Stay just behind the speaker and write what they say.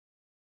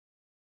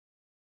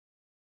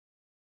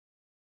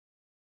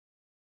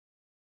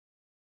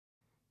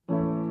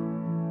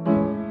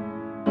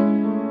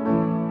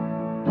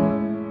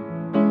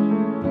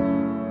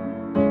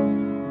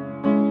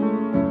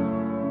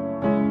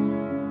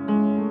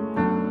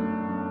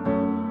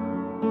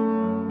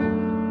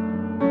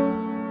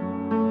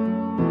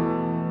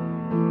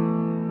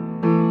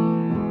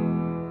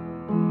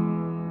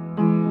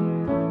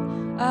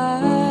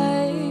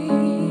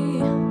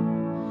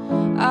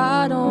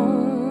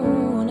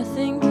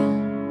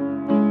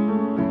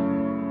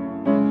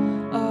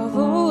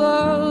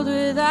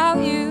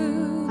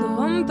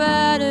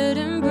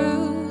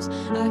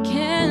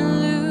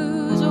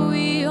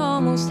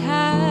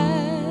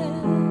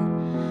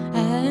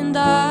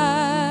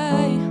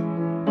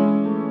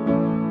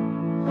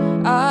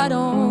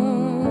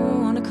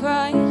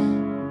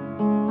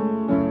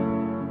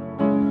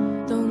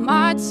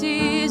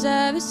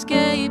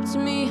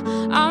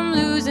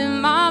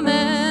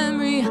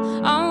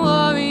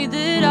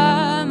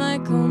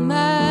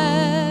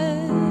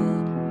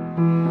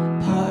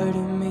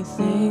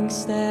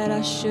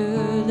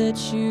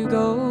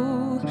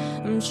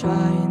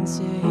trying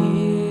to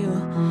heal,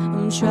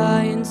 I'm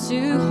trying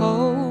to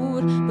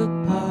hold, but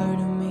part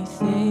of me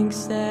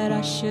thinks that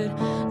I should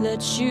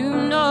let you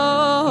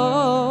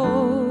know.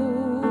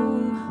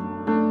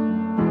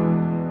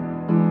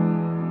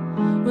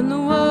 When the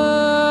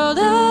world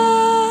ends,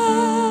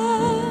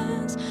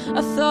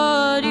 I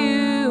thought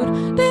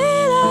you'd be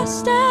there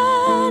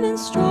standing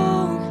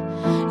strong.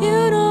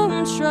 You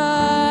don't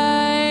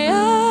try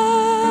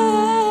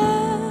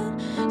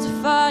to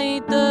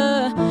fight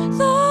the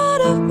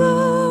thought of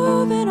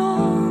moving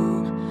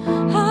on.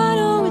 I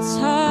know it's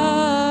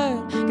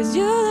hard, 'cause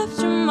you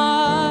left your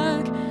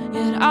mark,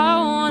 yet I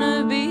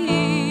wanna be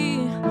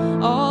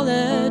all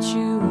that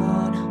you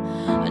want.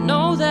 I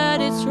know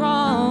that it's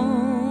wrong,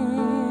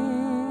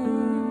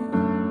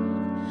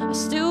 I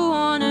still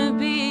wanna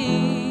be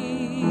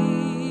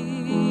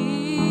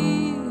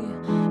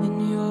in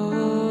your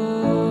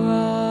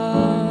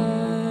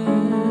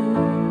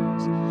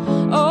arms.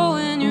 Oh,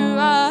 in your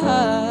arms,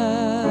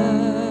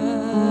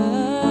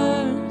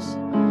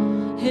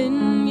 in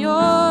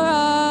your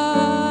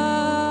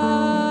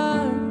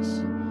arms.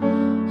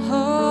 Oh,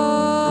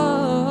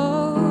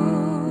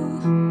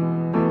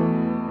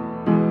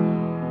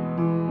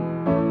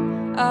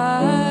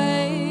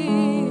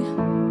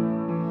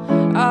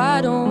 I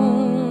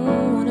don't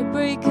wanna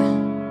break.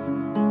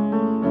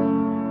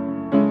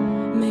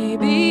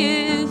 Maybe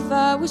if I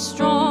was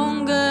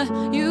stronger,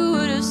 you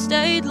would have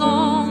stayed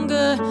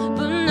longer.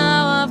 But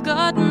now I've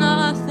got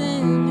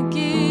nothing to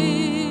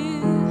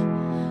give,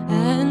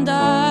 and I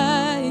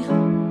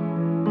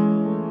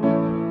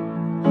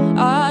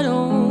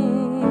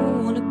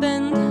don't wanna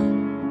bend.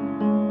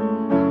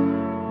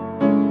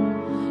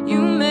 You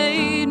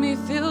made me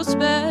feel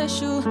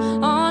special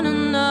on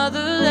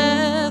another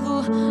level.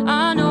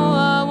 I know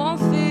I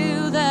won't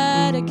feel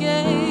that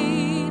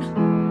again.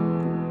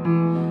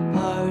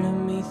 Part of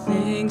me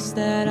thinks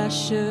that I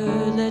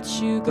should let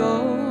you go.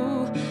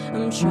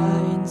 I'm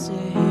trying to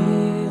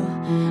heal,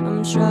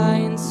 I'm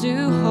trying to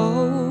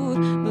hold,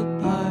 but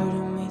part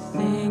of me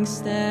thinks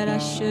that I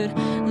should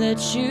let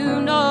you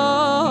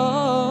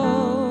know.